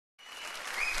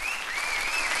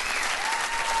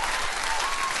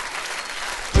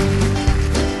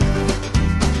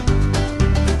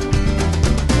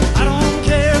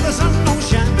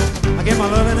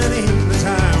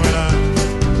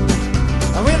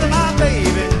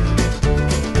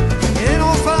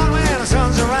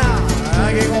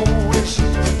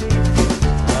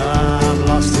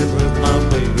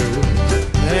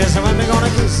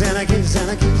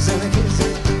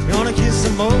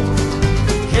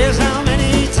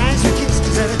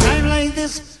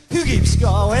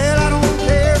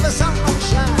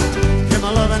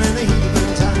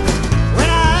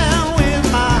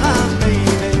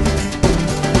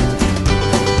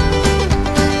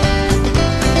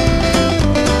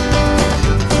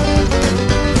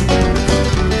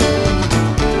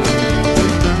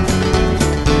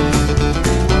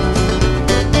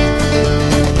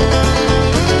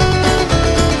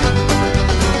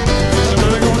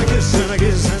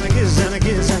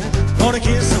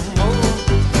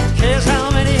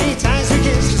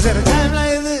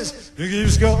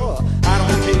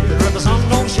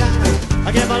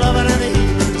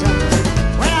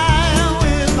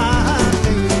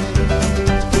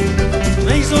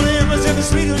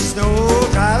snow,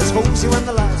 drives cozy when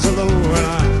the lights are low, and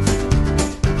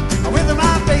I'm with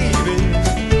my baby.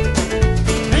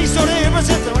 Ain't so different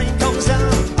if the rain comes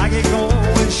down. I get going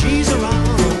when she's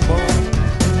around, oh boy.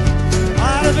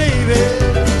 My baby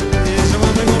is the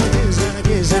one we're gonna kiss and a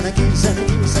kiss and a kiss and a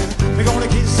kiss, and we're gonna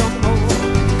kiss some more.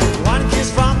 One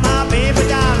kiss from my baby,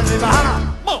 darling, baby, holla,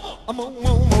 more, more,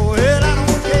 more. Well, I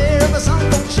don't care if the sun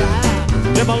don't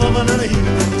shine, if I'm loving in the heat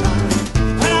of the time.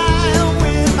 When I am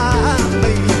with my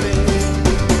baby.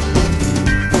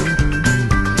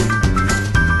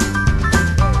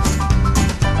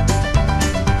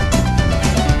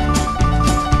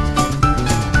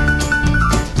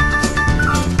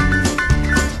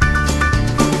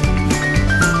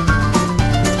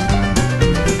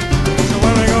 So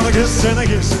when we're gonna kiss and a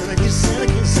kiss and a kiss and a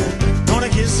kiss.